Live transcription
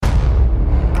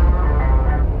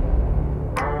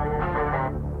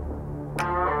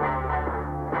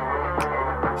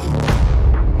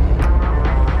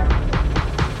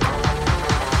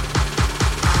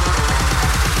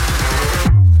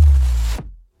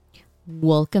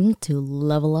Welcome to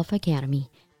Level Up Academy,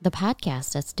 the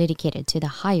podcast that's dedicated to the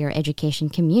higher education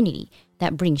community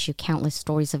that brings you countless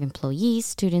stories of employees,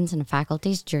 students, and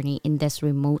faculty's journey in this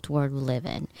remote world we live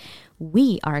in.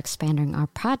 We are expanding our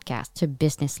podcast to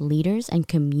business leaders and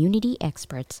community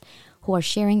experts who are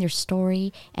sharing their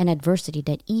story and adversity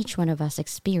that each one of us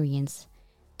experience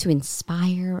to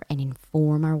inspire and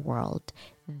inform our world.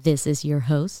 This is your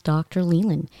host, Dr.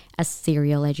 Leland, a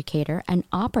serial educator, an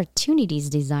opportunities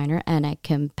designer, and a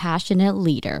compassionate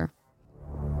leader.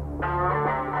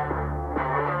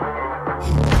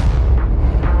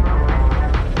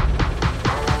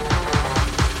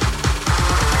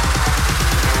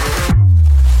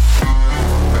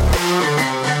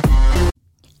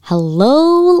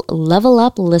 Hello, Level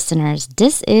Up listeners.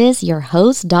 This is your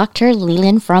host, Dr.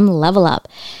 Leland from Level Up.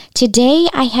 Today,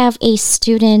 I have a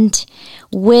student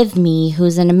with me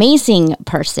who's an amazing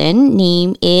person.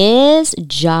 Name is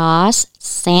Josh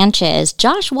Sanchez.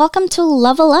 Josh, welcome to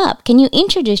Level Up. Can you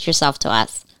introduce yourself to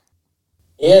us?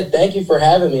 Yeah, thank you for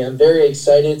having me. I'm very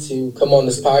excited to come on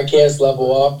this podcast,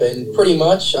 Level Up, and pretty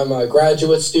much I'm a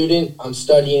graduate student. I'm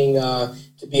studying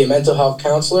to be a mental health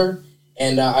counselor.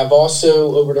 And I've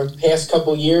also, over the past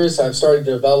couple years, I've started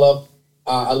to develop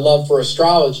a love for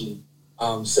astrology.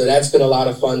 So that's been a lot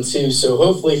of fun, too. So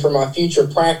hopefully for my future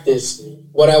practice,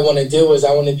 what I want to do is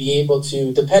I want to be able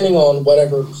to, depending on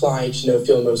whatever clients,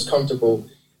 feel most comfortable,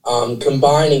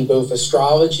 combining both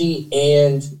astrology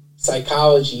and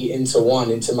psychology into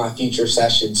my future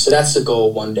sessions. So that's the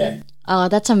goal one day. Oh,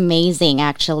 that's amazing,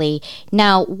 actually.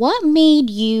 Now, what made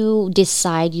you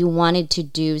decide you wanted to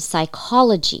do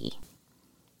psychology?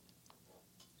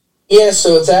 Yeah,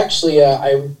 so it's actually,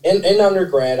 in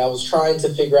undergrad, I was trying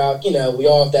to figure out, we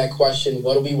all have that question,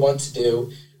 what do we want to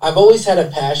do? I've always had a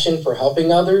passion for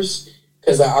helping others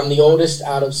because I'm the oldest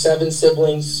out of 7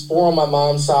 siblings, 4 on my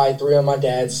mom's side, 3 on my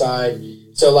dad's side.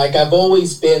 So, I've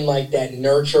always been, that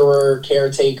nurturer,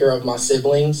 caretaker of my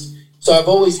siblings. So I've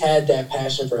always had that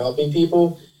passion for helping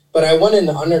people. But I went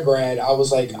into undergrad, I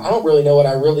was like, I don't really know what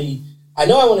I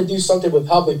know I want to do something with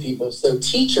helping people. So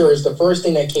teacher is the first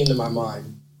thing that came to my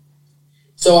mind.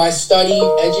 So I studied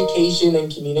education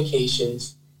and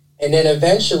communications, and then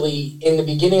eventually, in the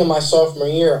beginning of my sophomore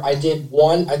year, I took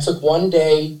one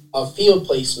day of field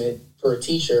placement for a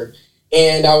teacher,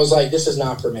 and I was like, this is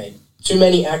not for me. Too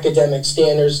many academic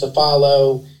standards to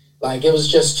follow, it was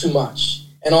just too much.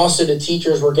 And also the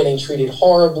teachers were getting treated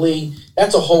horribly.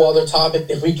 That's a whole other topic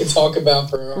that we could talk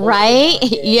about for right?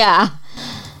 Yeah.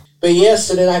 But yeah,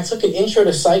 so then I took an intro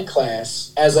to psych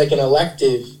class as an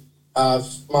elective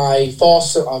my fall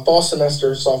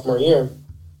semester sophomore year.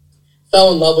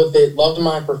 Fell in love with it, loved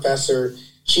my professor.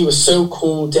 She was so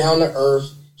cool, down to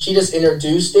earth. She just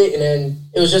introduced it, and then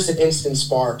it was just an instant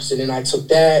spark. So then I took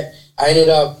that. I ended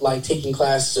up taking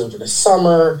classes over the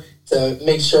summer to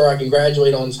make sure I can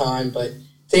graduate on time. But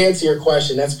to answer your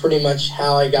question, that's pretty much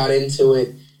how I got into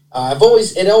it. I've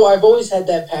always had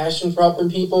that passion for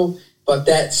helping people, but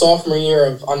that sophomore year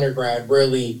of undergrad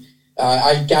really.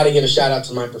 I got to give a shout out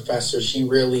to my professor. She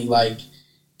really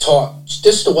taught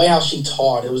just the way how she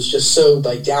taught. It was just so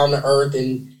down to earth,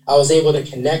 and I was able to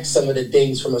connect some of the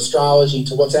things from astrology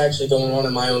to what's actually going on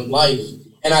in my own life.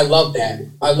 And I love that.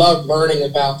 I love learning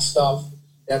about stuff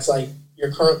that's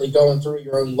you're currently going through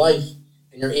your own life,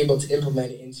 and you're able to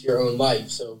implement it into your own life.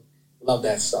 So love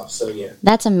that stuff. So yeah.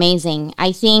 That's amazing.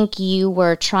 I think you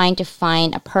were trying to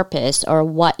find a purpose or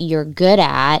what you're good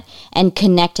at and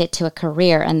connect it to a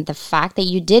career. And the fact that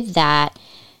you did that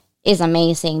is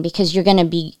amazing because you're going to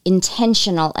be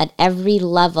intentional at every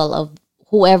level of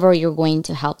whoever you're going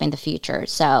to help in the future.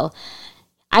 So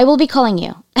I will be calling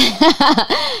you.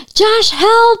 Josh,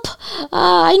 help!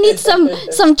 I need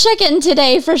some chicken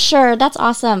today for sure. That's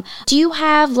awesome. Do you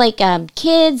have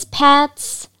kids,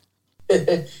 pets?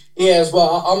 Yeah, as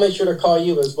well. I'll make sure to call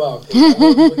you as well. 'Cause I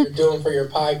love what you're doing for your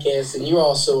podcast, and you're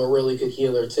also a really good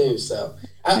healer too. So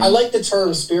I like the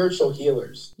term spiritual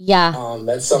healers. Yeah.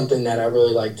 That's something that I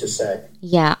really like to say.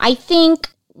 Yeah, I think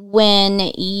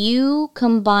when you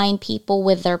combine people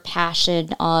with their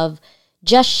passion of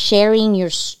just sharing your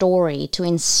story to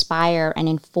inspire and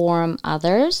inform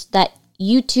others that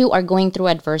you too are going through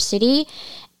adversity,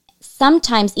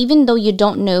 sometimes, even though you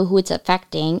don't know who it's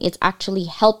affecting, it's actually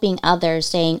helping others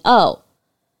saying, oh,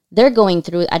 they're going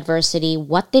through adversity.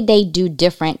 What did they do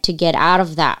different to get out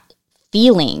of that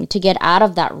feeling, to get out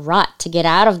of that rut, to get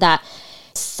out of that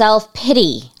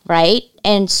self-pity, right?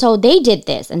 And so they did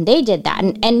this and they did that.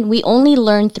 And we only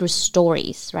learn through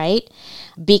stories, right?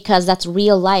 because that's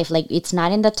real life. Like, it's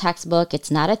not in the textbook.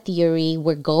 It's not a theory.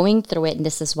 We're going through it, and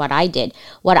this is what I did.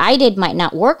 What I did might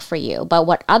not work for you, but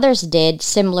what others did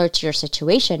similar to your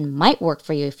situation might work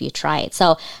for you if you try it.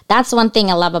 So that's one thing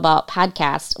I love about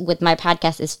podcasts. With my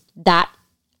podcast is that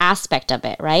aspect of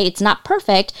it, right? It's not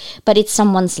perfect, but it's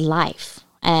someone's life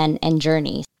and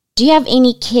journey. Do you have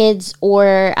any kids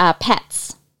or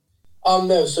pets?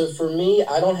 No. So for me,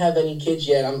 I don't have any kids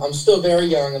yet. I'm still very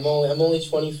young. I'm only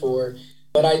 24,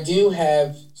 but I do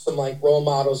have some like role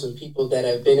models and people that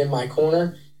have been in my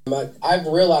corner. But I've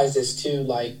realized this too,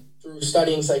 like through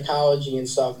studying psychology and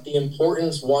stuff, the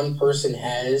importance one person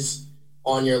has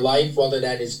on your life, whether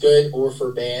that is good or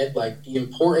for bad, like the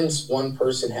importance one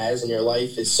person has in your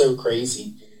life is so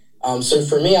crazy. So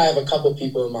for me, I have a couple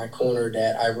people in my corner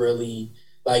that I really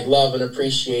like love and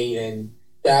appreciate, and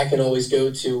that I can always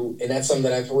go to. And that's something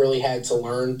that I've really had to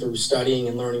learn through studying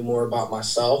and learning more about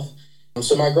myself.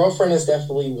 So my girlfriend is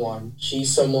definitely one.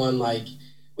 She's someone like,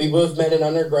 we both met in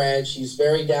undergrad. She's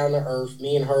very down to earth.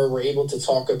 Me and her were able to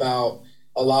talk about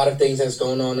a lot of things that's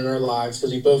going on in our lives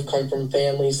because we both come from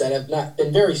families that have not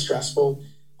been very stressful.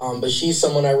 But she's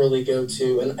someone I really go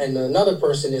to. And another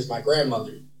person is my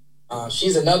grandmother.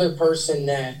 She's another person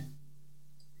that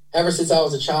ever since I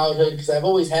was a childhood, because I've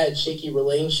always had shaky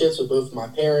relationships with both my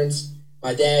parents,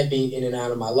 my dad being in and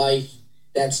out of my life.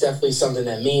 That's definitely something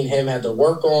that me and him had to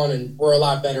work on, and we're a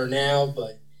lot better now.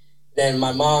 But then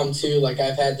my mom too, like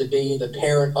I've had to be the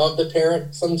parent of the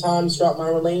parent sometimes throughout my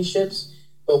relationships.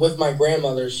 But with my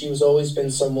grandmother, she was always been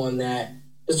someone that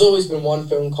there's always been one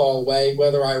phone call away,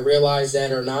 whether I realize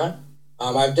that or not.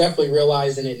 I've definitely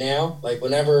realizing it now. Like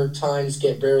whenever times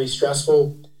get very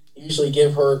stressful, usually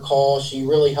give her a call. She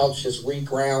really helps just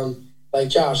reground. Like,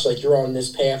 Josh, like you're on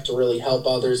this path to really help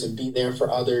others and be there for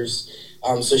others.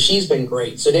 So she's been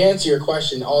great. So to answer your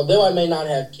question, although I may not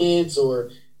have kids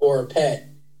or a pet,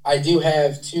 I do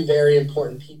have two very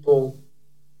important people,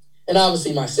 and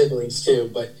obviously my siblings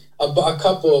too, but a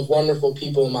couple of wonderful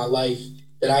people in my life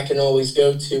that I can always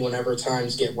go to whenever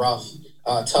times get rough,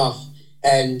 tough.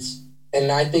 And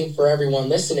I think for everyone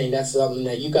listening, that's something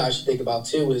that you guys should think about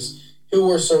too, is who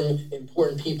are some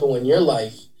important people in your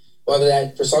life? Whether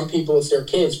that, for some people, it's their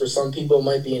kids. For some people, it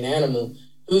might be an animal.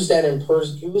 Who's that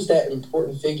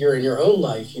important figure in your own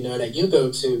life, that you go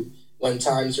to when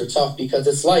times are tough? Because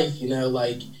it's life,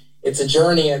 like it's a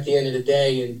journey at the end of the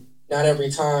day. And not every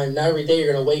day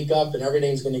you're going to wake up and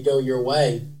everything's going to go your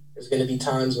way. There's going to be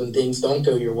times when things don't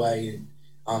go your way.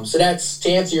 And so that's, to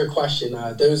answer your question,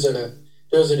 those are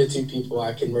the two people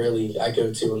I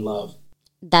go to and love.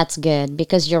 That's good,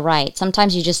 because you're right.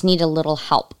 Sometimes you just need a little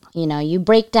help. You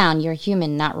break down. You're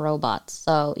human, not robots.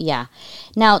 So, yeah.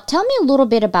 Now, tell me a little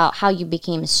bit about how you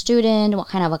became a student. What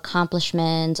kind of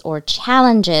accomplishments or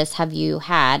challenges have you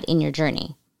had in your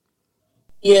journey?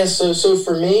 Yeah, so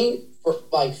for me,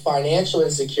 financial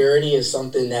insecurity is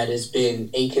something that has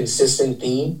been a consistent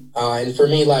theme. And for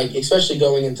me, especially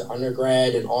going into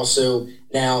undergrad and also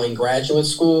now in graduate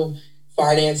school,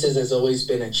 finances has always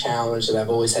been a challenge that I've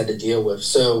always had to deal with.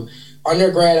 So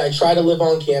undergrad, I tried to live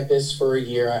on campus for a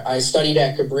year. I studied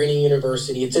at Cabrini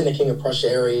University. It's in the King of Prussia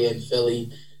area in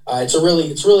Philly. It's a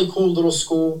really cool little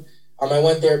school. I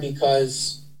went there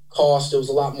because it was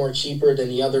a lot more cheaper than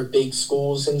the other big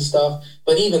schools and stuff.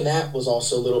 But even that was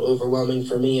also a little overwhelming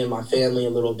for me and my family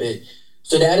a little bit.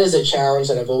 So that is a challenge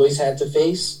that I've always had to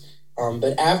face.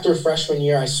 But after freshman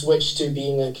year, I switched to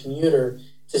being a commuter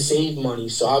to save money.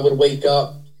 So I would wake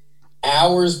up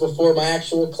hours before my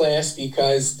actual class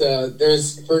because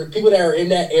there's, for people that are in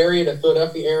that area, the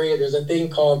Philadelphia area, there's a thing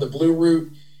called the Blue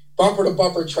Route bumper to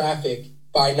bumper traffic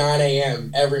by 9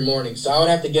 a.m. every morning. So I would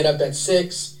have to get up at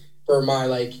 6 for my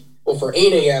for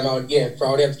 8 a.m. I would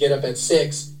have to get up at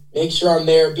 6, make sure I'm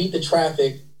there, beat the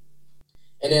traffic,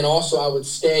 and then also I would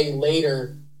stay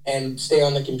later and stay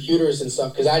on the computers and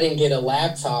stuff because I didn't get a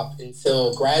laptop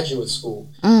until graduate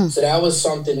school. So that was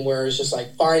something where it's just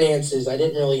like finances. I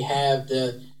didn't really have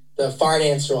the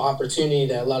financial opportunity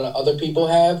that a lot of other people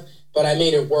have, but I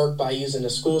made it work by using the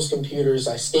school's computers.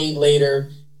 I stayed later,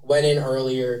 went in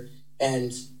earlier,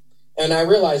 and I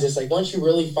realized it's once you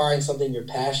really find something you're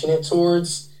passionate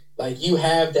towards, you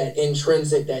have that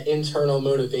intrinsic, that internal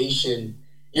motivation,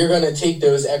 you're going to take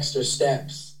those extra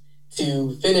steps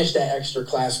to finish that extra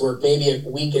classwork maybe a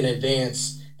week in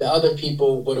advance. The other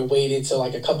people would have waited till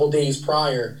a couple days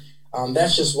prior.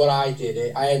 That's just what I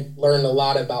did. I had learned a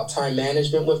lot about time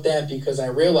management with that because I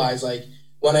realized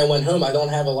when I went home, I don't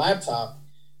have a laptop,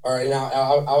 and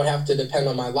I would have to depend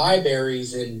on my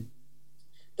libraries, and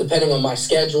depending on my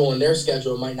schedule and their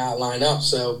schedule, it might not line up.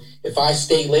 So if I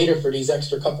stay later for these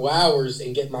extra couple hours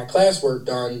and get my classwork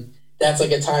done, that's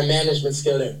like a time management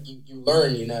skill that you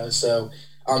learn, So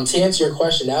to answer your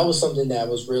question, that was something that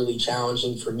was really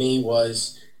challenging for me,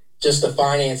 was just the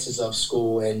finances of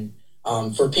school. And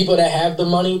for people that have the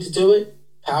money to do it,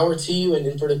 power to you. And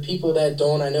then for the people that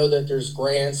don't, I know that there's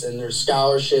grants and there's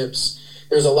scholarships.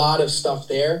 There's a lot of stuff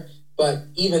there, but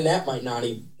even that might not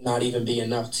even be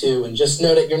enough too. And just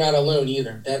know that you're not alone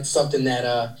either. That's something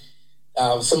that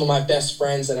some of my best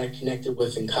friends that I connected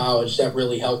with in college, that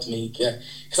really helped me,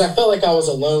 because I felt like I was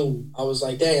alone. I was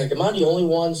like, dang, like, am I the only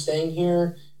one staying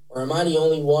here, or am I the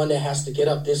only one that has to get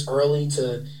up this early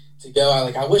to go?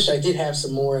 I wish I did have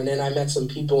some more. And then I met some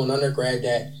people in undergrad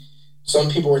that some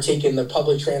people were taking the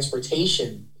public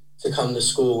transportation to come to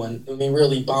school, and we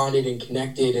really bonded and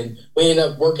connected, and we ended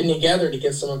up working together to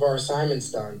get some of our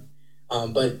assignments done.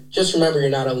 But just remember, you're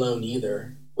not alone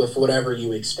either with whatever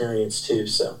you experience too.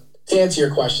 So to answer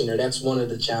your question there, that's one of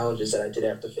the challenges that I did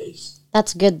have to face.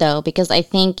 That's good though, because I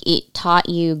think it taught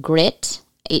you grit,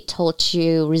 it taught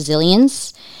you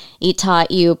resilience, it taught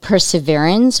you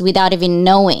perseverance without even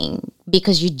knowing,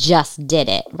 because you just did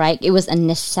it, right? It was a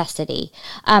necessity.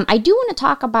 I do want to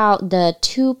talk about the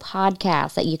 2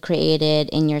 podcasts that you created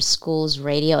in your school's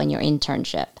radio and your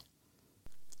internship.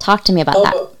 Talk to me about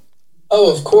that.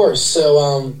 Oh, of course.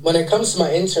 So when it comes to my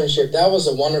internship, that was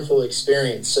a wonderful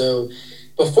experience. So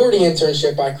before the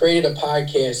internship, I created a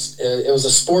podcast. It was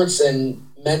a sports and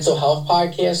mental health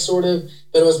podcast, sort of,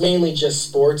 but it was mainly just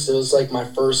sports. It was like my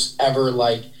first ever,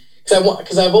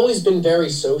 because I've always been very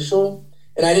social,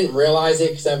 and I didn't realize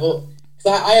it because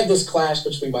I have this clash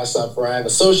between myself where I have a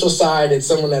social side and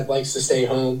someone that likes to stay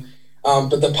home.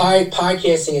 But the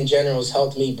podcasting in general has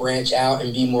helped me branch out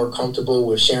and be more comfortable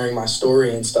with sharing my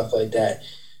story and stuff like that.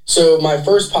 So my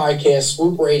first podcast,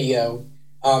 Swoop Radio,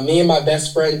 me and my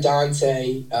best friend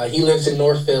Dante, he lives in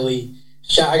North Philly.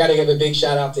 I got to give a big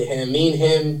shout out to him. Me and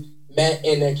him met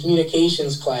in a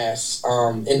communications class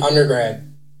in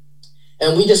undergrad,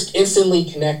 and we just instantly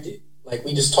connected. Like,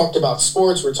 we just talked about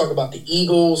sports. We're talking about the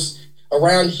Eagles.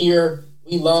 Around here,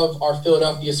 we love our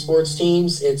Philadelphia sports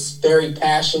teams. It's very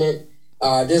passionate.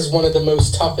 This is one of the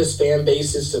most toughest fan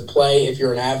bases to play if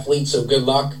you're an athlete, so good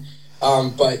luck.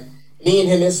 But me and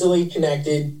him instantly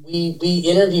connected. We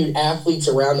interviewed athletes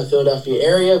around the Philadelphia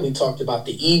area. We talked about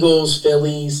the Eagles,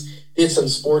 Phillies, did some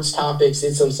sports topics,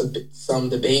 did some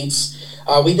debates.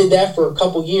 We did that for a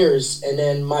couple years, and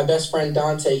then my best friend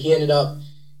Dante, he ended up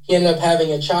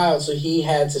having a child, so he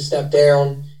had to step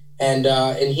down, and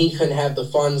he couldn't have the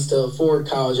funds to afford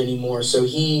college anymore. So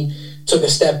he took a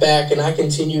step back, and I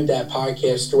continued that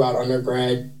podcast throughout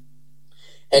undergrad.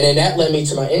 And then that led me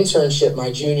to my internship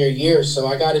my junior year. So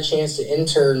I got a chance to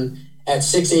intern at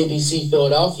 6ABC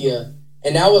Philadelphia,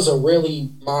 and that was a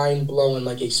really mind-blowing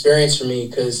experience for me,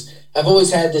 because I've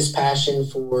always had this passion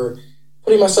for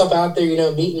putting myself out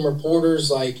there, meeting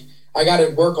reporters. I got to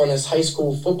work on this high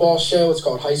school football show. It's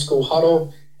called High School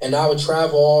Huddle. And I would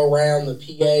travel all around the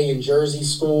PA and Jersey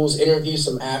schools, interview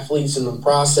some athletes in the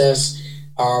process,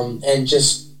 and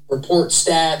just report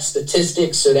stats,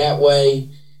 statistics, so that way,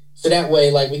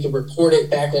 we can report it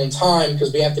back on time,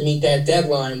 because we have to meet that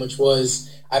deadline, which was,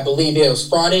 I believe it was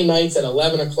Friday nights at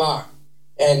 11 o'clock.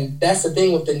 And that's the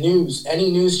thing with the news.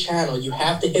 Any news channel, you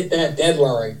have to hit that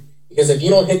deadline, because if you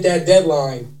don't hit that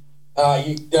deadline,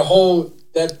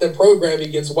 the programming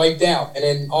gets wiped out, and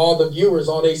then all the viewers,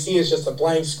 all they see is just a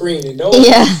blank screen, and no one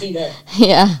can see that.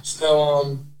 Yeah.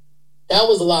 So that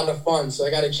was a lot of fun. So I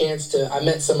got a chance I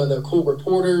met some of the cool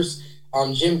reporters.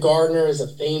 Jim Gardner is a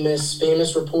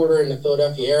famous reporter in the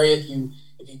Philadelphia area. If you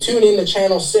tune in to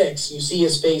Channel 6, you see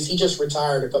his face. He just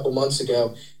retired a couple months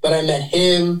ago. But I met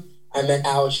him. I met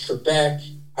Alex Trebek.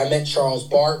 I met Charles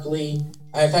Barkley.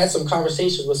 I've had some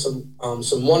conversations with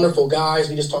some wonderful guys.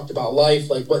 We just talked about life,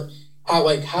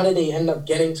 how did they end up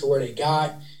getting to where they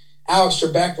got. Alex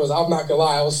Trebek I'm not gonna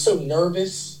lie, I was so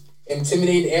nervous,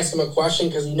 intimidated to ask him a question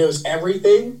because he knows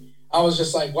everything. I was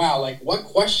just like, wow, what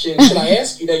question should I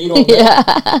ask you that you don't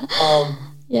know?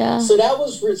 Yeah. So that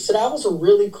was a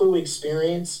really cool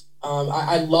experience.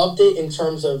 I loved it in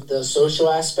terms of the social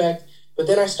aspect, but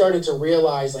then I started to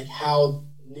realize how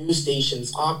news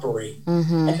stations operate.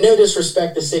 Mm-hmm. And no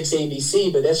disrespect to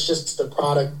 6ABC, but that's just the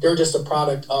product. They're just a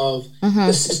product of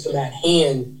the system at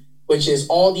hand, which is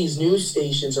all these news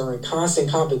stations are in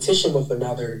constant competition with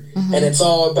another. And it's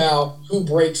all about who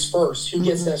breaks first, who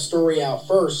gets that story out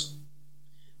first.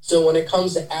 So when it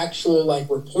comes to actual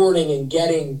reporting and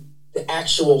getting the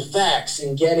actual facts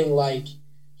and getting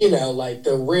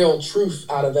the real truth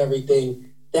out of everything,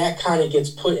 that kind of gets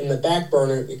put in the back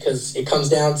burner, because it comes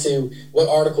down to what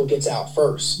article gets out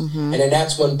first. And then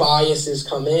that's when biases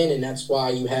come in, and that's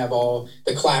why you have all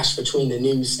the clash between the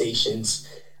news stations.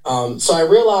 So I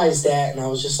realized that, and I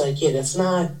was just like, yeah, it's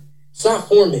not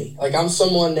for me. Like, I'm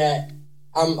someone that,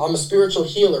 I'm a spiritual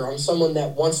healer. I'm someone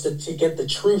that wants to get the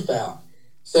truth out.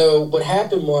 So what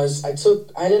happened was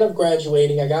I ended up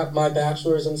graduating. I got my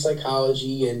bachelor's in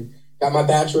psychology and got my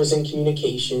bachelor's in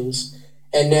communications.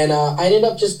 And then I ended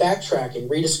up just backtracking,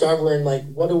 rediscovering, like,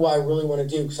 what do I really want to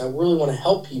do? Because I really want to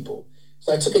help people.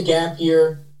 So I took a gap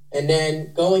year, and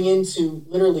then going into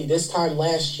literally this time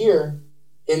last year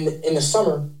in the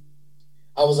summer,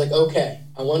 I was like, okay,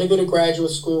 I want to go to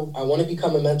graduate school. I want to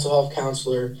become a mental health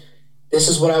counselor. This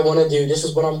is what I want to do. This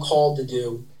is what I'm called to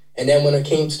do. And then when it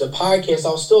came to the podcast,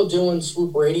 I was still doing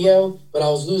Swoop Radio, but I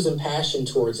was losing passion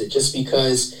towards it just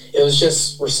because it was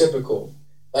just reciprocal.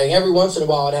 Like, every once in a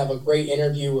while, I'd have a great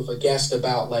interview with a guest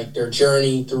about, like, their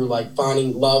journey through, like,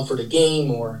 finding love for the game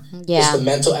or just the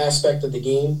mental aspect of the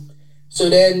game. So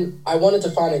then I wanted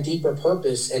to find a deeper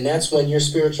purpose, and that's when Your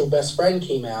Spiritual Best Friend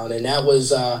came out. And that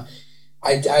was, I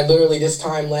literally, this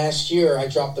time last year, I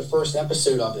dropped the first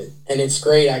episode of it. And it's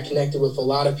great. I connected with a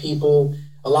lot of people,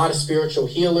 a lot of spiritual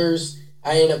healers.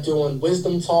 I ended up doing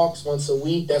wisdom talks once a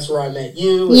week. That's where I met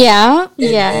you.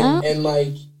 And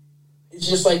like, it's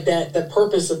just like that, the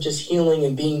purpose of just healing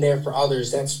and being there for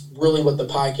others. That's really what the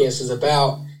podcast is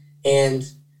about. And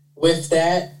with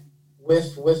that,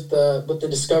 with the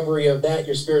discovery of that,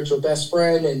 Your Spiritual Best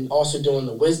Friend, and also doing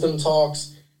the wisdom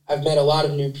talks, I've met a lot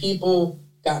of new people,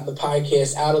 gotten the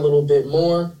podcast out a little bit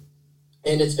more,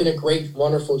 and it's been a great,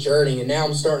 wonderful journey. And now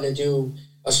I'm starting to do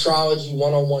astrology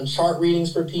one-on-one chart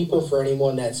readings for people, for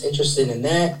anyone that's interested in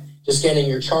that, just getting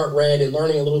your chart read and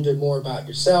learning a little bit more about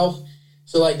yourself.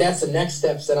 So, like, that's the next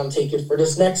steps that I'm taking for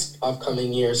this next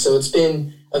upcoming year. So it's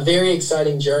been a very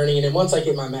exciting journey. And then once I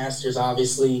get my master's,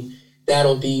 obviously,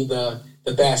 that'll be the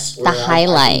best. The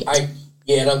highlight.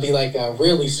 It'll be like a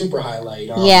really super highlight.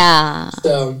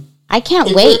 So I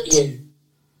can't wait.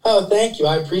 Oh, thank you.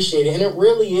 I appreciate it. And it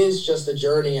really is just a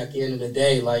journey at the end of the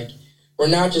day. Like, we're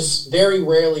not just, very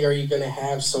rarely are you going to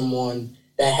have someone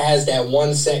that has that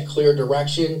one set clear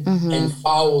direction and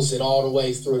follows it all the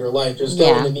way through their life. There's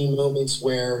going to be moments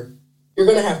where you're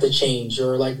going to have to change,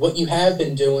 or like what you have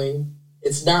been doing,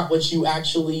 it's not what you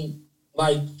actually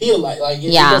like feel like. Like,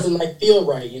 it doesn't like feel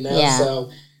right, you know? So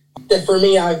that, for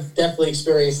me, I've definitely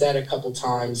experienced that a couple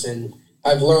times, and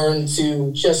I've learned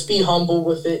to just be humble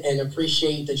with it and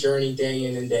appreciate the journey day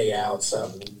in and day out.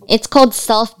 So it's called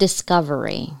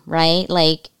self-discovery, right?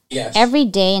 Like, yes. Every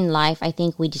day in life, I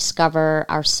think we discover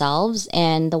ourselves,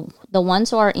 and the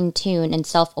ones who are in tune and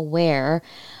self-aware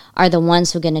are the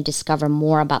ones who are going to discover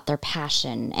more about their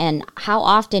passion. And how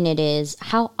often is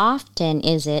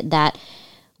it that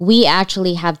we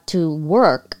actually have to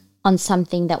work on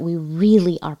something that we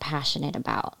really are passionate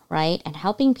about, right? And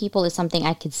helping people is something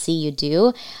I could see you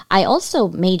do. I also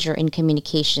major in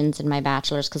communications in my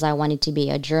bachelor's because I wanted to be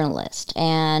a journalist.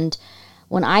 And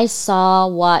when I saw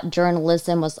what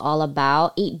journalism was all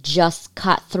about, it just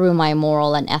cut through my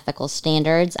moral and ethical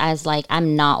standards. I was like,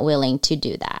 I'm not willing to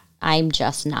do that. I'm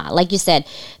just not. Like you said,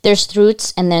 there's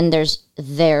truths and then there's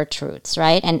their truths,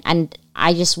 right? And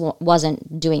I just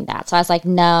wasn't doing that. So I was like,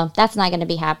 no, that's not going to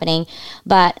be happening.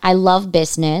 But I love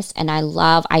business, and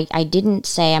I didn't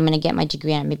say I'm going to get my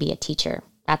degree and I'm going to be a teacher.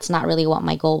 That's not really what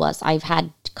my goal was. I've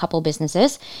had a couple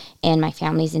businesses, and my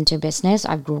family's into business.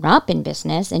 I've grown up in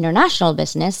business, international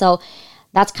business. So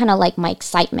that's kind of like my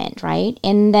excitement, right?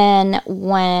 And then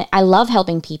when I love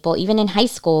helping people, even in high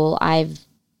school, I've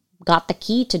got the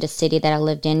key to the city that I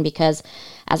lived in because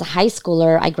as a high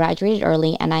schooler, I graduated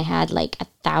early and I had like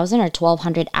 1,000 or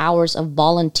 1,200 hours of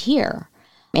volunteer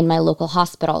in my local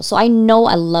hospital. So I know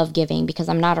I love giving because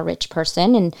I'm not a rich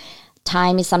person, and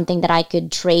time is something that I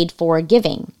could trade for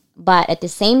giving. But at the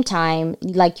same time,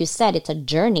 like you said, it's a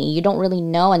journey. You don't really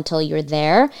know until you're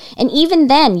there. And even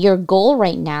then, your goal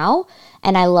right now,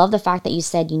 and I love the fact that you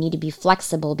said you need to be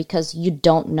flexible because you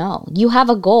don't know. You have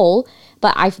a goal,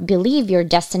 but I believe your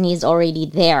destiny is already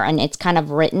there and it's kind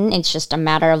of written. It's just a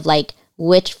matter of like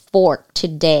which fork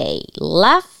today,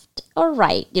 left or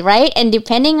right? And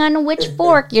depending on which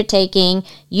fork you're taking,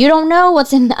 you don't know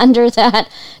what's under that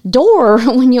door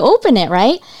when you open it,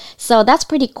 right? So that's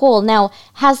pretty cool. Now,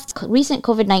 has recent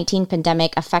COVID-19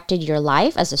 pandemic affected your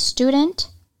life as a student?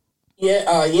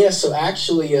 Yeah. So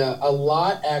actually, a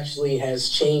lot actually has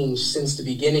changed since the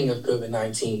beginning of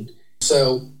COVID-19.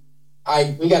 So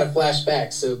we got to flash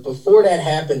back. So before that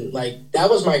happened, like, that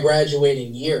was my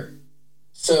graduating year.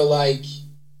 So, like,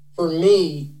 for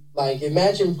me, like,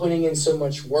 imagine putting in so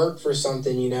much work for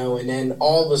something, you know, and then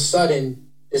all of a sudden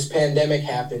this pandemic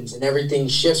happens and everything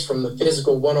shifts from the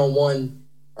physical one-on-one,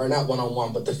 or not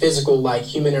one-on-one, but the physical, like,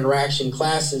 human interaction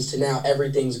classes to now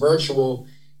everything's virtual.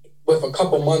 with a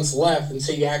couple months left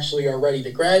until you actually are ready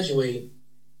to graduate.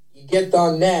 You get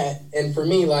done that, and for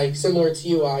me, like similar to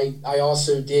you, I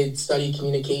also did study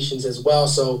communications as well,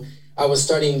 so I was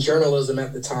studying journalism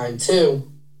at the time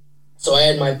too. So I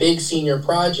had my big senior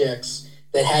projects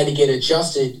that had to get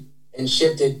adjusted and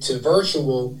shifted to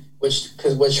virtual, which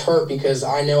hurt because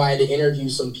I know I had to interview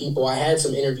some people. I had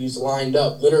some interviews lined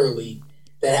up, literally,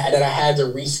 that I had to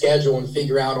reschedule and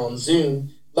figure out on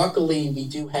Zoom. Luckily, we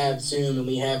do have Zoom and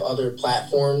we have other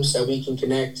platforms that we can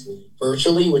connect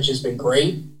virtually, which has been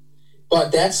great.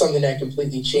 But that's something that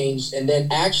completely changed. And then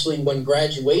actually when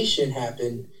graduation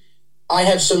happened, I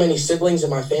have so many siblings in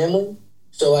my family.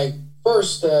 So like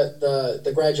first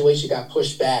the graduation got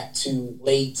pushed back to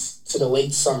the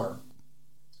late summer.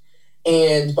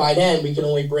 And by then we can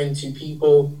only bring 2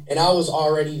 people. And I was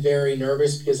already very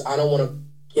nervous because I don't want to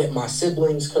get my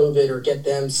siblings COVID or get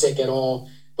them sick at all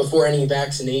before any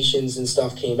vaccinations and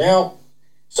stuff came out.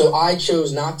 So I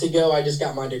chose not to go. I just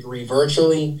got my degree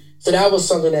virtually. So that was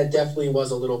something that definitely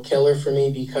was a little killer for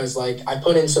me because like I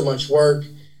put in so much work,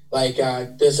 like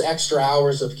there's extra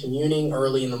hours of commuting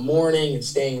early in the morning and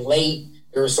staying late.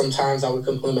 There were some times I would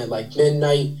come home at like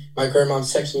midnight. My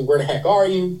grandmom's texting me, "Where the heck are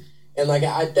you?" And like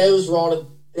those were all the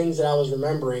things that I was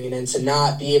remembering. And then to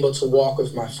not be able to walk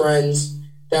with my friends,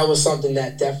 that was something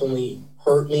that definitely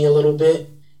hurt me a little bit.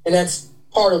 And that's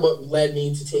part of what led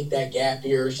me to take that gap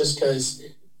year, is just because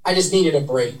I just needed a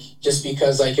break, just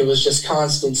because like it was just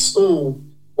constant school,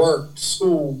 work,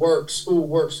 school, work, school,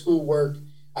 work, school, work.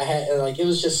 I had like it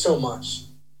was just so much.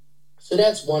 So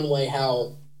that's one way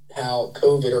how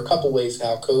COVID, or a couple ways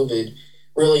how COVID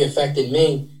really affected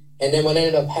me. And then what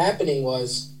ended up happening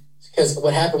was, because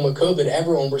what happened with COVID,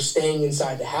 everyone was staying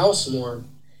inside the house more.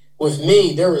 With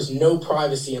me, there was no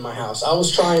privacy in my house. I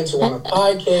was trying to run a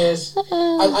podcast.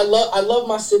 I love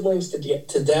my siblings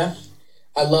to death.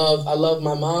 I love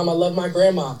my mom. I love my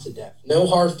grandma to death. No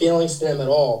hard feelings to them at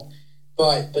all.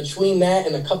 But between that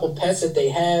and a couple pets that they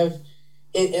have,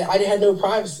 I had no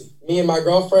privacy. Me and my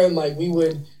girlfriend, like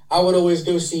I would always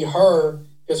go see her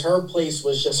because her place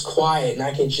was just quiet and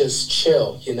I could just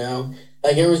chill, you know?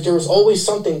 Like there was always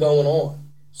something going on.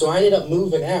 So I ended up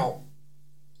moving out.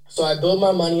 So I built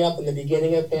my money up in the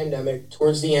beginning of the pandemic.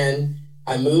 Towards the end,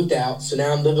 I moved out. So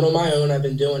now I'm living on my own. I've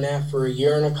been doing that for a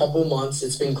year and a couple months.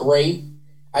 It's been great.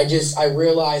 I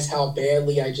realized how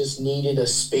badly I just needed a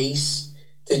space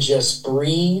to just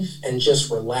breathe and just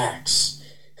relax.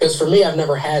 Because for me, I've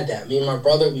never had that. Me and my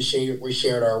brother, we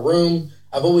shared our room.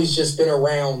 I've always just been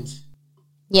around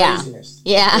craziness.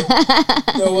 Yeah.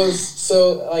 That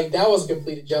was a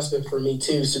complete adjustment for me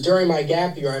too. So during my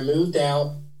gap year, I moved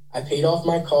out. I paid off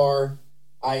my car.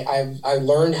 I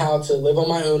learned how to live on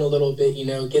my own a little bit, you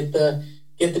know, get the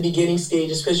beginning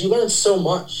stages, because you learn so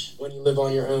much when you live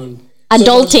on your own.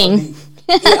 Adulting.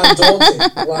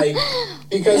 Adulting. Like,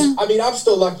 because, I mean, I'm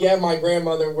still lucky. I have my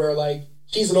grandmother where, like,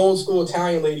 she's an old school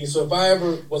Italian lady, so if I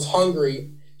ever was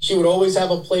hungry, she would always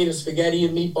have a plate of spaghetti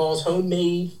and meatballs,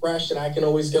 homemade, fresh, and I can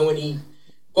always go and eat.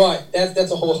 But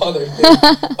that's a whole other thing.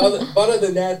 Other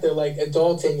than that, though, like,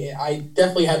 adulting, I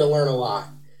definitely had to learn a lot.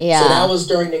 Yeah. So that was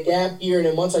during the gap year, and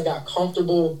then once I got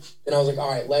comfortable, then I was like, all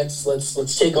right,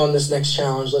 let's take on this next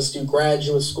challenge. Let's do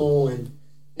graduate school. And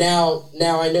now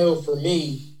I know for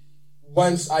me,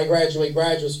 once I graduate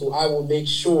graduate school, I will make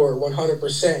sure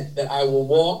 100% that I will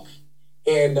walk,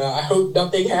 and I hope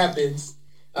nothing happens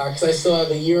because I still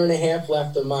have a year and a half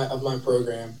left of my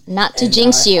program. Not to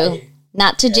jinx you.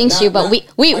 Not to jinx you, but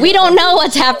we don't know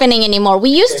what's happening anymore. We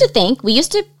used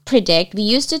to predict, we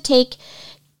used to take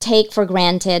for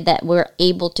granted that we're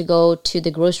able to go to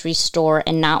the grocery store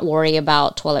and not worry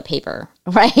about toilet paper,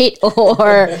 right?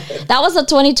 Or that was a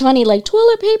 2020, like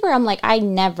toilet paper. I'm like, I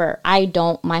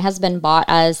don't. My husband bought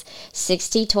us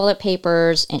 60 toilet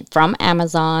papers from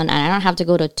Amazon, and I don't have to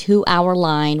go to a 2-hour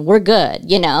line. We're good,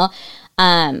 you know?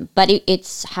 But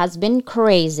it has been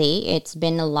crazy. It's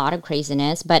been a lot of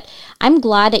craziness, but I'm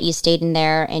glad that you stayed in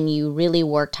there and you really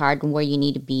worked hard on where you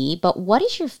need to be. But what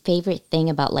is your favorite thing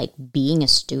about like being a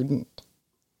student?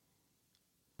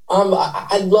 I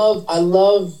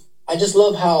just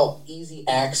love how easy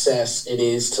access it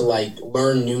is to like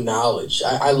learn new knowledge.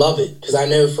 I love it because I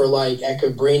know for like at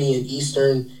Cabrini and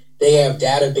Eastern, they have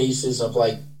databases of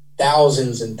like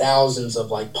thousands and thousands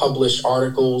of like published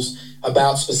articles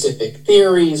about specific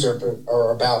theories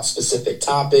or about specific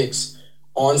topics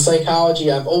on psychology.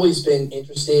 I've always been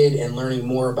interested in learning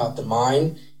more about the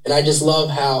mind, and I just love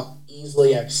how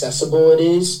easily accessible it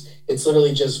is. It's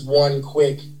literally just one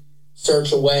quick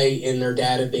search away in their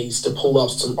database to pull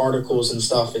up some articles and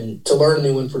stuff and to learn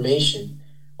new information.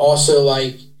 Also,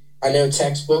 like, I know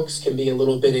textbooks can be a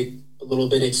little bit little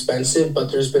bit expensive,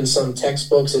 but there's been some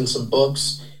textbooks and some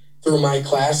books through my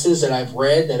classes that I've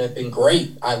read that have been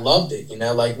great. I loved it.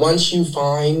 Like once you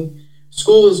find,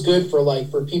 school is good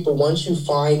for people, once you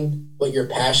find what you're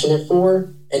passionate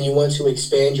for and you want to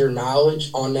expand your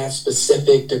knowledge on that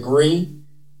specific degree,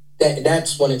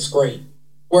 that's when it's great.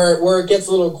 Where it gets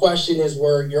a little question is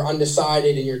where you're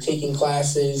undecided and you're taking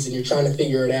classes and you're trying to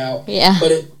figure it out. Yeah.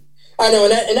 But I know,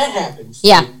 and that happens.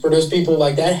 Yeah. Like, for those people,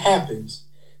 like, that happens.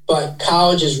 But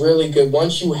college is really good.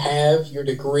 Once you have your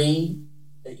degree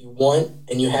that you want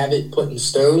and you have it put in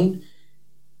stone,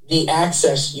 the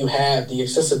access you have, the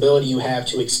accessibility you have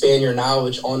to expand your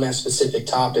knowledge on that specific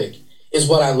topic is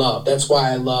what I love. That's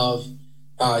why I love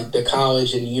the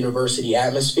college and the university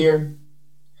atmosphere.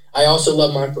 I also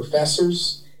love my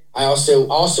professors. I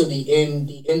also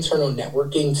the internal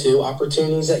networking too,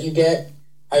 opportunities that you get.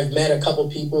 I've met a couple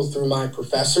people through my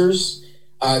professors.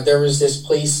 There was this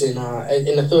place in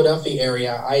the Philadelphia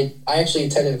area. I actually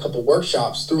attended a couple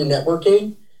workshops through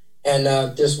networking, and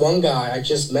this one guy, I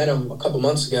just met him a couple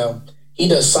months ago. He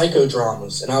does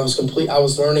psychodramas, and I was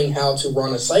learning how to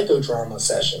run a psychodrama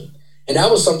session, and that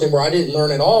was something where I didn't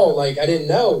learn at all. Like, I didn't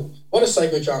know what a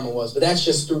psychodrama was, but that's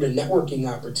just through the networking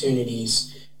opportunities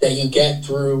that you get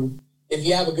through if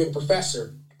you have a good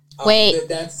professor. Wait,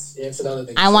 that's another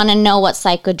thing. I want to know what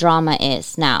psychodrama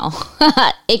is now.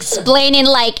 Explain in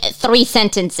like 3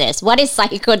 sentences. What is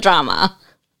psychodrama?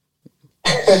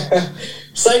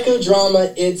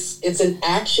 Psychodrama, it's an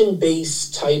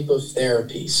action-based type of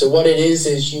therapy. So what it is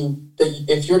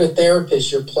if you're the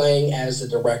therapist, you're playing as the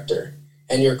director,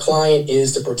 and your client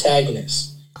is the protagonist.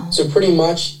 So pretty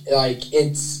much, like,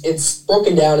 it's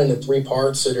broken down into 3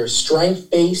 parts. So there's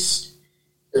strength-based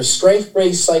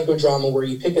psychodrama, where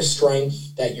you pick a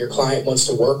strength that your client wants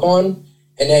to work on,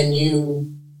 and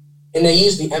they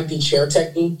use the empty chair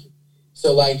technique.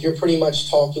 So, like, you're pretty much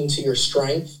talking to your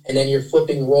strength, and then you're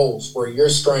flipping roles where your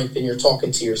strength and you're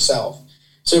talking to yourself.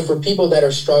 So for people that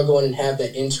are struggling and have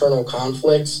that internal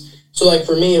conflicts, so like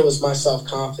for me, it was my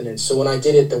self-confidence. So when I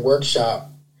did the workshop,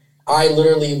 I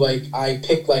literally, I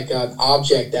picked like an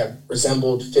object that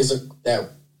resembled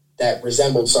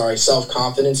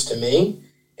self-confidence to me.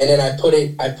 And then I put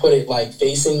it like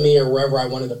facing me or wherever I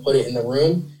wanted to put it in the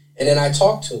room. And then I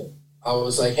talked to him. I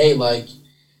was like, hey, like,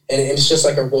 and it's just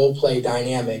like a role play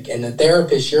dynamic. And the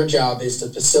therapist, your job is to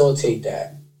facilitate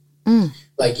that.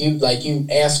 Like you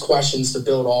ask questions to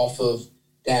build off of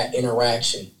that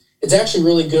interaction. It's actually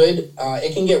really good.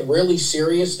 It can get really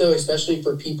serious though, especially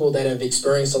for people that have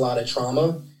experienced a lot of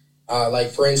trauma. Like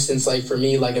for instance, like for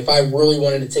me, like if I really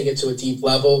wanted to take it to a deep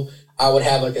level, I would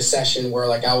have like a session where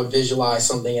like I would visualize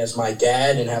something as my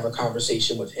dad and have a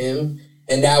conversation with him.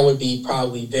 And that would be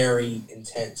probably very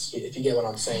intense, if you get what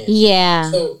I'm saying.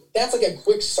 Yeah. So that's like a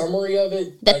quick summary of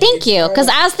it. Thank you. Because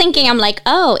I was thinking, I'm like,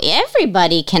 oh,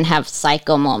 everybody can have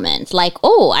psycho moments. Like,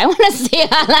 oh, I want to see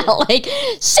how, like,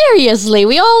 seriously,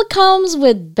 we all comes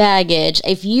with baggage.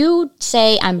 If you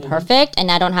say I'm perfect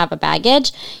and I don't have a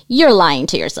baggage, you're lying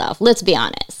to yourself. Let's be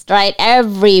honest, right?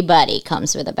 Everybody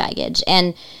comes with a baggage.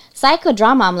 And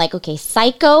psychodrama, I'm like, okay,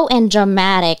 psycho and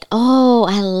dramatic. Oh,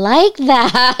 I like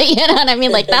that. You know what I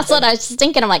mean? Like, that's what I was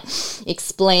thinking. I'm like,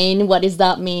 explain, what does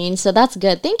that mean? So that's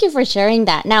good. Thank you for sharing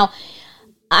that. Now,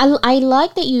 I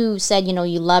like that you said, you know,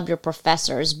 you love your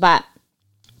professors, but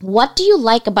what do you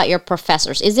like about your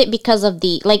professors? Is it because of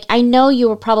like, I know you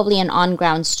were probably an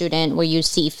on-ground student where you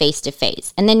see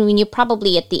face-to-face. And then when you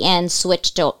probably at the end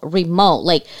switch to remote,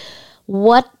 like,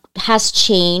 what has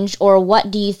changed, or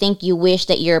what do you think you wish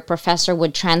that your professor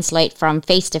would translate from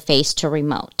face-to-face to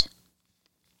remote?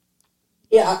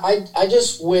 Yeah, I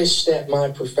just wish that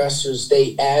my professors,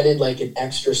 they added like an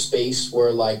extra space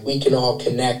where like we can all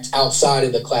connect outside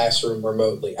of the classroom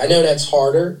remotely. I know that's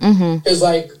harder because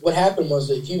like what happened was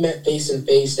that if you met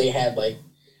face-to-face, they had like,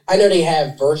 I know they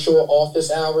have virtual office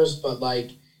hours, but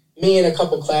like me and a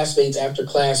couple classmates after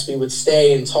class, we would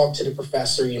stay and talk to the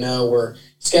professor, you know, or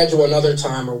schedule another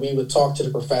time where we would talk to the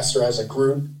professor as a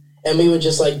group, and we would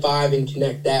just like vibe and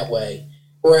connect that way.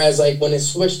 Whereas like when it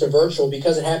switched to virtual,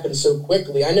 because it happened so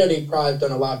quickly, I know they've probably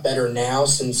done a lot better now,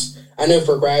 since I know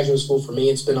for graduate school, for me,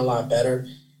 it's been a lot better.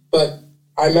 But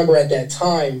I remember at that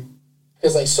time,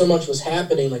 because like so much was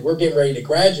happening, like we're getting ready to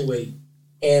graduate,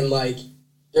 and like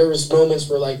there was moments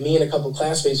where like me and a couple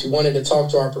classmates, we wanted to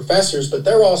talk to our professors, but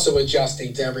they're also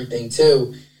adjusting to everything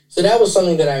too. So that was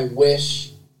something that I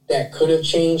wish that could have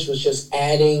changed, was just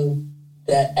adding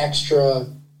that extra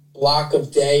block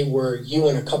of day where you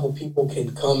and a couple people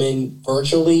can come in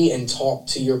virtually and talk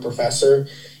to your professor.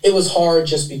 It was hard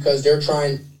just because they're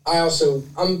trying. I'm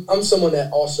someone that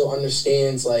also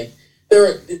understands like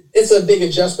it's a big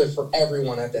adjustment for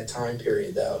everyone at that time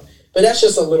period, though. But that's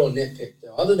just a little nitpick,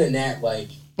 though. Other than that, like...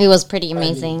 It was pretty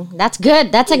amazing. I mean, that's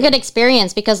good. That's a good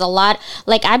experience because a lot...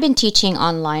 Like, I've been teaching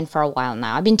online for a while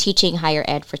now. I've been teaching higher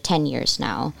ed for 10 years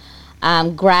now.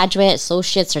 Graduate,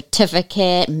 associate,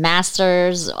 certificate,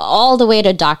 master's, all the way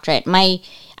to doctorate.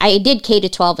 I did K to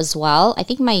 12 as well. I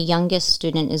think my youngest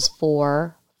student is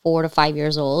 4 to 5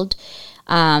 years old.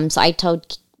 So I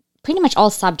taught pretty much all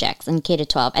subjects in K to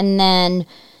 12. And then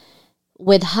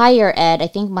with higher ed, I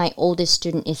think my oldest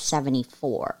student is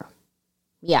 74.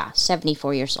 Yeah,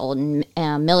 74 years old,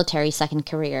 military, second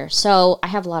career. So I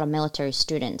have a lot of military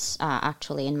students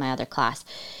actually in my other class.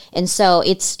 And so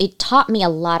it taught me a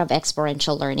lot of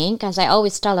experiential learning because I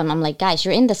always tell them, I'm like, guys,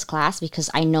 you're in this class because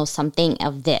I know something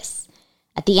of this.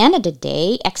 At the end of the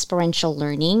day, experiential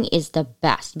learning is the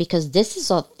best because this is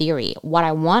all theory. What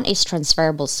I want is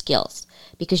transferable skills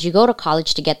because you go to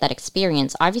college to get that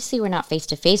experience. Obviously, we're not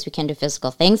face-to-face. We can do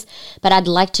physical things. But I'd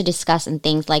like to discuss in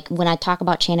things like when I talk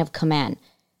about chain of command,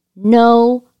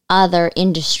 no other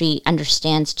industry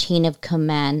understands chain of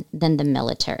command than the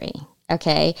military.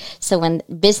 Okay? So when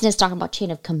business talk about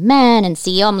chain of command and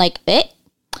CEO, I'm like,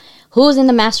 who's in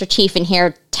the Master Chief in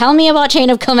here? Tell me about chain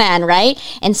of command, right?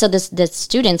 And so the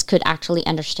students could actually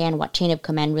understand what chain of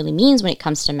command really means when it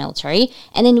comes to military.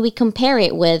 And then we compare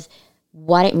it with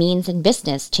what it means in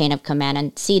business chain of command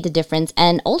and see the difference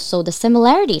and also the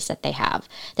similarities that they have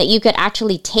that you could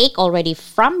actually take already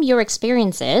from your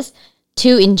experiences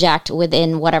to inject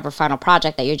within whatever final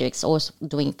project that you're doing, so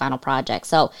doing final project.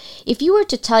 So if you were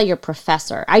to tell your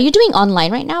professor, are you doing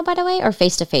online right now, by the way, or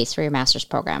face-to-face for your master's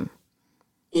program?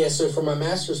 Yeah, so for my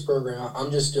master's program, I'm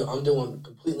doing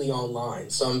completely online.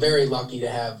 So I'm very lucky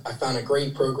to I found a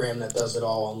great program that does it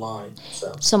all online.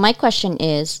 So my question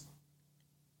is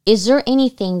there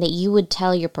anything that you would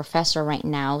tell your professor right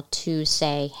now to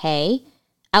say, hey,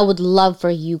 I would love for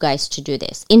you guys to do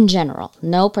this in general,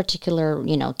 no particular,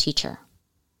 teacher?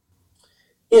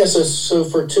 Yeah,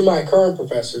 so to my current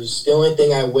professors, the only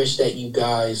thing I wish that you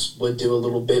guys would do a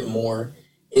little bit more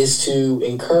is to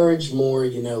encourage more,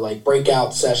 like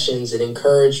breakout sessions and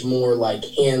encourage more like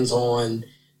hands-on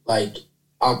like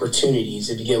opportunities,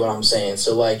 if you get what I'm saying.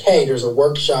 So like, hey, there's a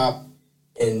workshop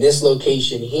in this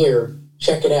location here.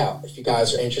 Check it out if you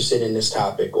guys are interested in this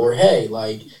topic. Or, hey,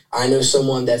 like, I know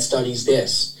someone that studies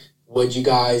this. Would you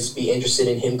guys be interested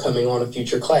in him coming on a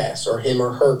future class or him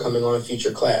or her coming on a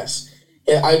future class?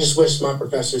 And I just wish my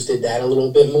professors did that a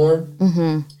little bit more.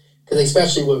 Because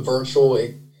especially with virtual,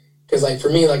 because like for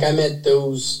me, like I met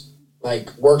those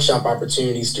like workshop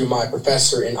opportunities through my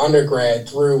professor in undergrad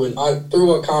through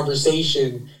a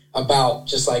conversation about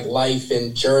just like life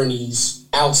and journeys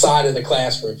outside of the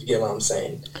classroom, if you get what I'm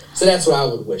saying. So that's what I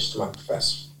would wish to my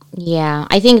professor. Yeah,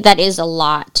 I think that is a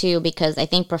lot too, because I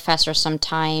think professors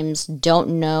sometimes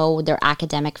don't know their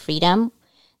academic freedom.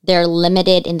 They're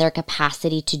limited in their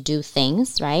capacity to do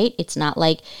things, right? It's not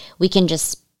like we can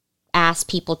just ask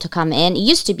people to come in. It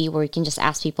used to be where we can just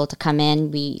ask people to come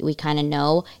in. We kind of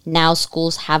know. Now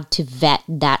schools have to vet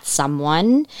that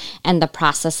someone, and the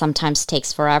process sometimes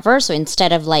takes forever. So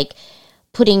instead of like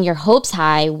putting your hopes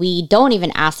high, we don't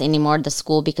even ask anymore the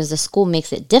school because the school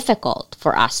makes it difficult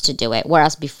for us to do it.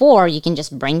 Whereas before, you can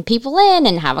just bring people in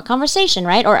and have a conversation,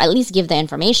 right? Or at least give the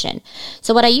information.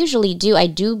 So what I usually do, I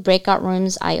do breakout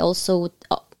rooms. I also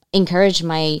encourage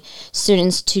my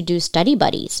students to do study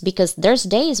buddies because there's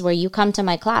days where you come to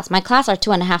my class. My class are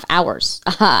 2.5 hours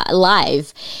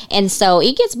live. And so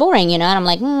it gets boring, and I'm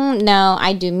like, no,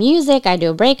 I do music, I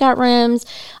do breakout rooms,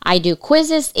 I do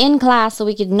quizzes in class so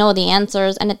we could know the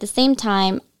answers. And at the same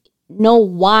time, know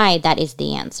why that is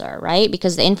the answer, right?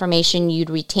 Because the information you'd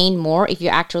retain more if you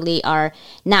actually are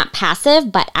not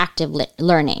passive, but active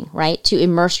learning, right? To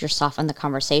immerse yourself in the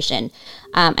conversation.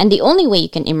 And the only way you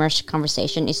can immerse your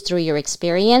conversation is through your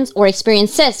experience or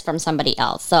experiences from somebody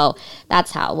else. So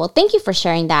that's how. Well, thank you for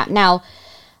sharing that. Now,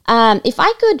 if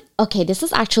I could, this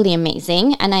is actually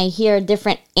amazing, and I hear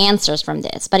different answers from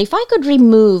this, but if I could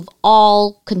remove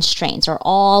all constraints or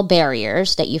all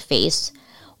barriers that you face,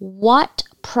 what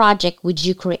project would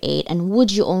you create, and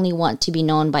would you only want to be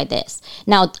known by this?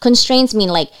 Now, constraints mean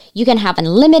like you can have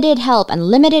unlimited help,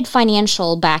 unlimited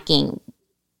financial backing,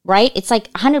 right? It's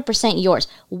like 100% yours.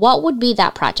 What would be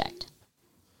that project?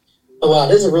 Oh, wow,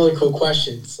 this is a really cool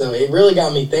question. So it really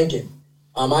got me thinking.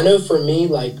 I know for me,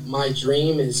 like my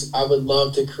dream is I would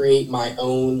love to create my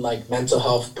own like mental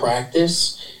health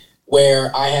practice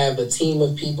where I have a team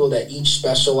of people that each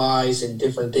specialize in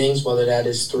different things, whether that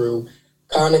is through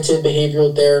cognitive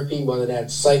behavioral therapy, whether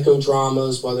that's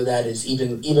psychodramas, whether that is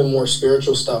even more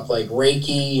spiritual stuff like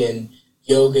Reiki and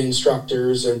yoga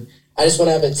instructors. And I just want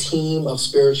to have a team of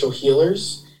spiritual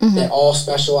healers that all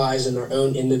specialize in their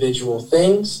own individual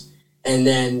things, and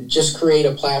then just create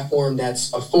a platform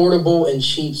that's affordable and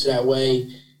cheap, so that way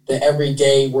the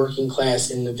everyday working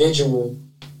class individual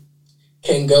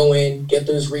can go in, get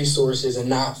those resources, and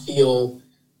not feel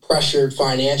pressured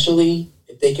financially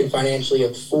if they can financially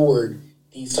afford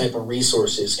these type of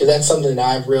resources. Because that's something that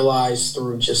I've realized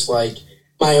through just like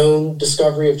my own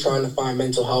discovery of trying to find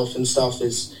mental health and stuff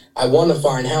is I want to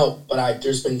find help, but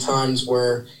there's been times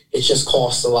where it just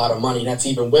costs a lot of money. That's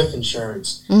even with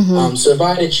insurance. So if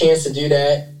I had a chance to do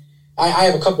that, I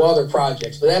have a couple other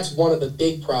projects, but that's one of the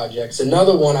big projects.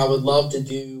 Another one I would love to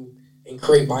do and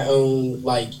create my own,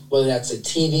 like whether that's a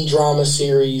TV drama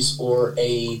series or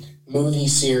a movie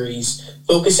series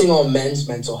focusing on men's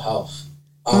mental health.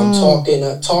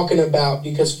 Talking about,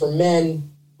 because for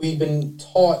men, we've been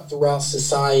taught throughout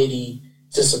society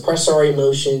to suppress our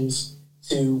emotions,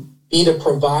 to be the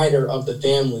provider of the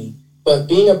family. But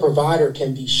being a provider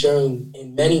can be shown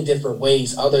in many different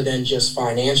ways other than just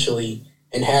financially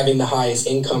and having the highest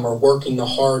income or working the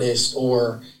hardest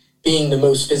or being the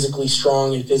most physically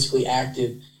strong and physically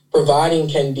active. Providing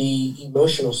can be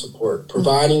emotional support.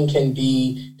 Providing can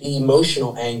be the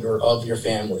emotional anger of your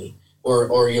family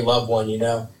or your loved one, you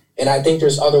know. And I think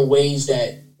there's other ways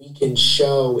that we can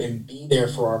show and be there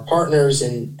for our partners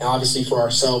and obviously for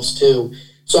ourselves too.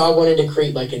 So I wanted to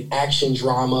create like an action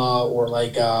drama or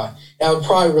like, I would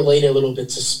probably relate it a little bit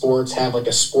to sports, have like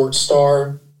a sports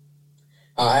star.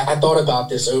 I thought about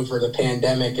this over the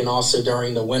pandemic and also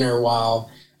during the winter while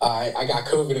I got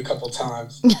COVID a couple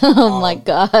times. Oh my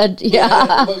God!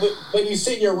 Yeah. But when you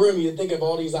sit in your room, you think of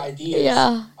all these ideas.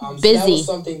 Yeah. So busy. that was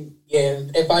something. Yeah.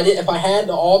 If I had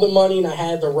all the money and I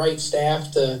had the right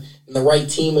staff and the right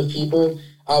team of people,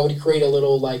 I would create a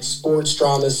little like sports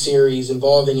drama series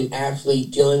involving an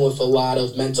athlete dealing with a lot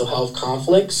of mental health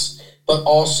conflicts, but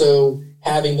also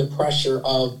having the pressure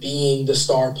of being the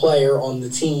star player on the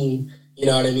team. You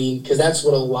know what I mean? Because that's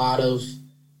what a lot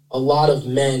of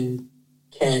men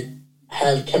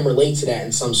can relate to that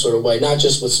in some sort of way, not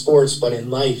just with sports, but in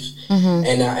life.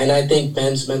 And I think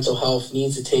men's mental health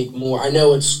needs to take more. I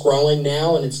know it's growing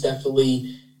now, and we've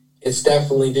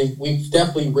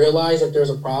definitely realized that there's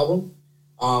a problem.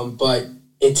 But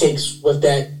it takes with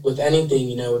anything,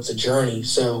 you know, it's a journey.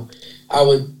 So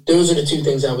those are the two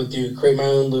things I would do: create my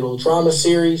own little drama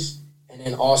series, and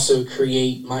then also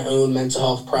create my own mental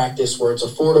health practice where it's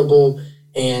affordable.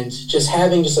 And just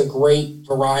having just a great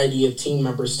variety of team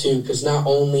members too, because not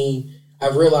only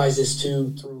I've realized this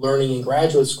too through learning in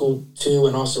graduate school too,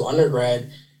 and also undergrad,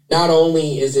 not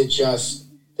only is it just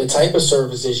the type of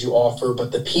services you offer,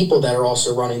 but the people that are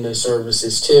also running those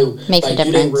services too. Makes a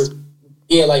difference.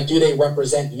 Do they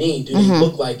represent me? Do they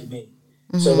look like me?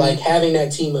 So like having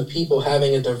that team of people,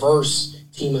 having a diverse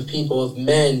team of people of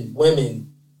men,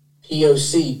 women,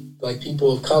 POC, like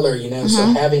people of color, you know, so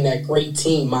having that great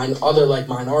team, other like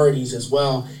minorities as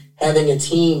well, having a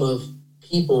team of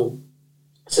people,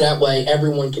 so that way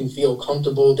everyone can feel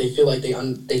comfortable, they feel like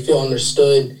they feel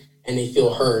understood, and they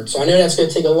feel heard. So I know that's going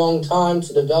to take a long time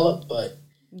to develop, but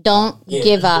don't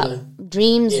give up.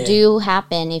 Dreams do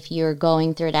happen if you're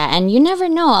going through that. And you never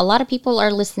know. A lot of people are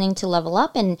listening to Level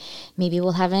Up, and maybe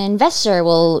we'll have an investor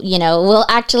will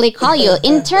actually call you.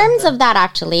 In terms of that,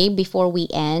 actually, before we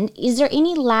end, is there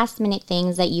any last minute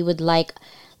things that you would like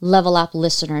Level Up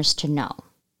listeners to know?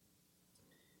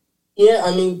 Yeah,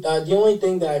 I mean, the only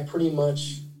thing that I pretty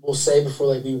much will say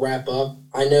before we wrap up,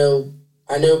 I know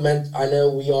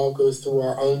we all go through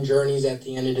our own journeys at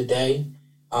the end of the day.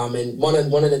 And one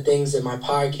of the things in my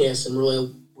podcast and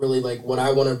really like what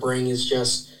I want to bring is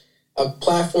just a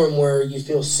platform where you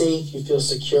feel safe, you feel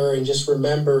secure, and just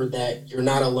remember that you're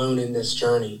not alone in this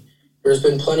journey. There's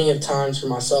been plenty of times for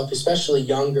myself, especially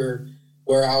younger,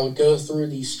 where I would go through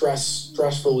these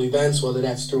stressful events, whether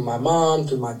that's through my mom,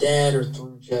 through my dad, or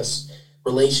through just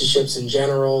relationships in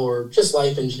general, or just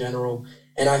life in general.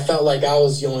 And I felt like I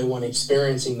was the only one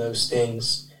experiencing those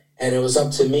things. And it was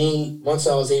up to me, once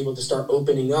I was able to start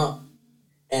opening up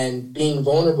and being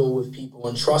vulnerable with people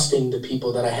and trusting the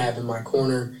people that I have in my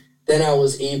corner, then I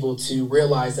was able to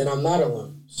realize that I'm not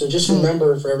alone. So just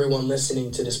remember, for everyone listening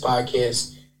to this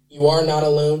podcast, you are not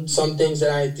alone. Some things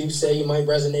that I do say you might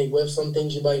resonate with, some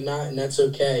things you might not, and that's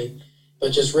okay.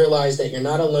 But just realize that you're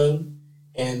not alone.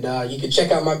 And you can check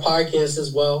out my podcast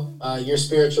as well, Your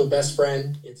Spiritual Best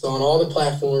Friend. It's on all the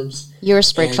platforms. Your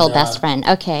Spiritual Best Friend.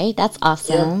 Okay, that's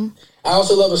awesome. Yeah. I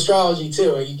also love astrology,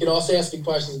 too. You can also ask me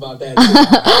questions about that,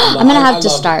 too. I'm going to have to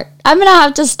start. I'm going to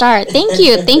have to start. Thank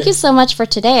you. Thank you so much for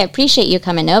today. I appreciate you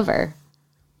coming over.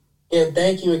 Yeah,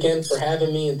 thank you again for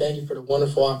having me, and thank you for the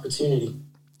wonderful opportunity.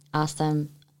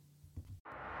 Awesome.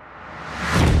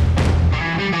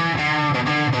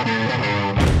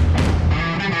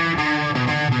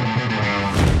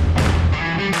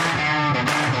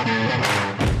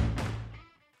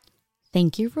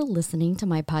 Thank you for listening to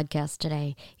my podcast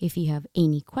today. If you have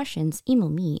any questions, email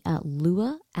me at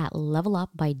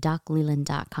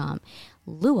lua@levelupbydocleland.com.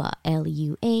 Lua,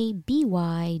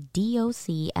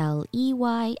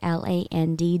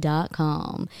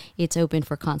 LuaBydocLeyland.com. It's open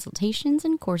for consultations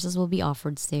and courses will be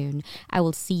offered soon. I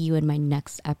will see you in my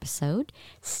next episode.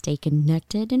 Stay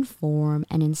connected, informed,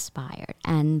 and inspired.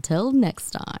 Until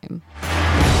next time.